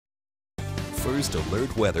First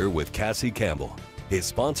Alert Weather with Cassie Campbell is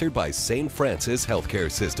sponsored by St. Francis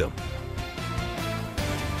Healthcare System.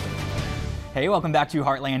 Hey, welcome back to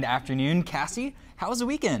Heartland Afternoon. Cassie, how was the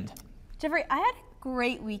weekend? Jeffrey, I had a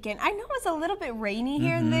great weekend. I know it was a little bit rainy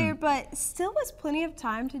here and there, but still was plenty of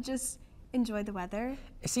time to just enjoy the weather.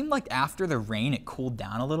 It seemed like after the rain, it cooled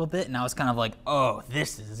down a little bit, and I was kind of like, oh,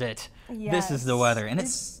 this is it. Yes. This is the weather. And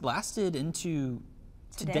it's lasted into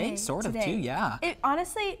today sort of, too, yeah. It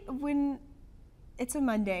honestly, when it's a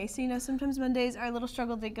Monday, so sometimes Mondays are a little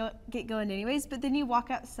struggle to get going anyways, but then you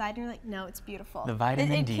walk outside and you're like, no, it's beautiful. The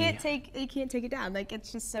vitamin D. You can't take it down. Like,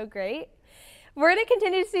 it's just so great. We're going to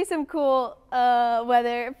continue to see some cool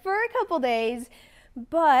weather for a couple days,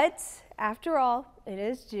 but after all, it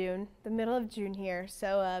is June, the middle of June here.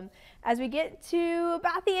 So as we get to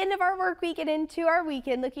about the end of our work week and into our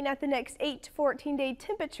weekend, looking at the next 8 to 14 day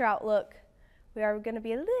temperature outlook, we are going to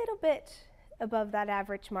be a little bit above that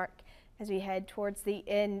average mark as we head towards the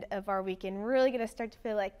end of our weekend. Really going to start to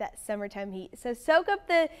feel like that summertime heat. So soak up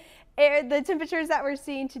the air, the temperatures that we're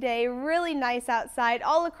seeing today. Really nice outside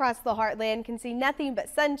all across the heartland. Can see nothing but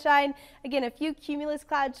sunshine. Again, a few cumulus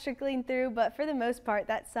clouds trickling through, but for the most part,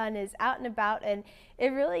 that sun is out and about, and it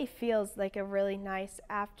really feels like a really nice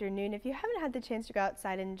afternoon. If you haven't had the chance to go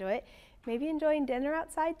outside and enjoy it, maybe enjoying dinner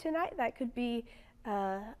outside tonight, that could be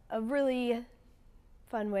a really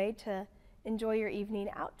fun way to enjoy your evening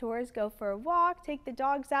outdoors. Go for a walk, take the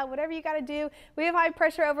dogs out, whatever you got to do. We have high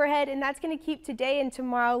pressure overhead, and that's going to keep today and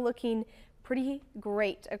tomorrow looking pretty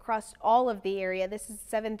great across all of the area. This is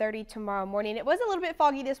 7:30 tomorrow morning. It was a little bit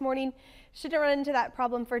foggy this morning. Shouldn't run into that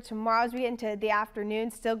problem for tomorrow as we get into the afternoon.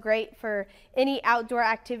 Still great for any outdoor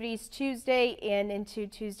activities Tuesday and into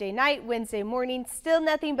Tuesday night. Wednesday morning, still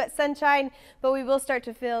nothing but sunshine, but we will start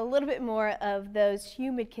to feel a little bit more of those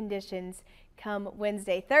humid conditions come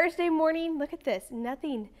Wednesday. Thursday morning, look at this,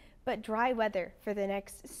 nothing but dry weather for the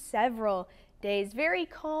next several days. Very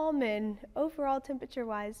calm and overall temperature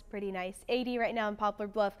wise pretty nice. 80 right now in Poplar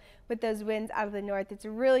Bluff with those winds out of the north. It's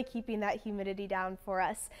really keeping that humidity down for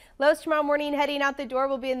us. Lows tomorrow morning heading out the door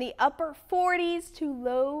will be in the upper 40s to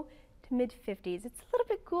low to mid 50s. It's a little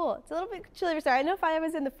bit cool. It's a little bit chilly. Sorry, I know if I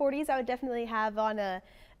was in the 40s, I would definitely have on a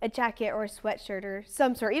jacket or a sweatshirt or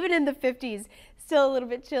some sort. Even in the 50s, still a little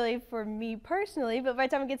bit chilly for me personally, but by the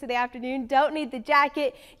time we get to the afternoon, don't need the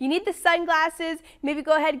jacket. You need the sunglasses. Maybe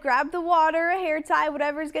go ahead, grab the water, a hair tie,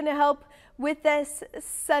 whatever is going to help with this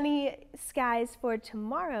sunny skies for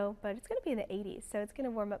tomorrow, but it's going to be in the 80s, so it's going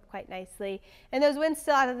to warm up quite nicely. And those winds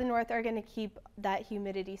still out of the north are going to keep that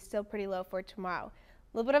humidity still pretty low for tomorrow.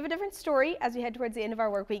 A little bit of a different story as we head towards the end of our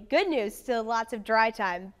work week. Good news, still lots of dry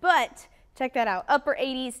time, but check that out. Upper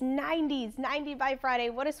 80s, 90s, 90 by Friday.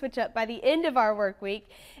 What a switch up by the end of our work week.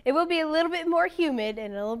 It will be a little bit more humid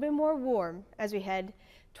and a little bit more warm as we head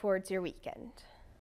towards your weekend.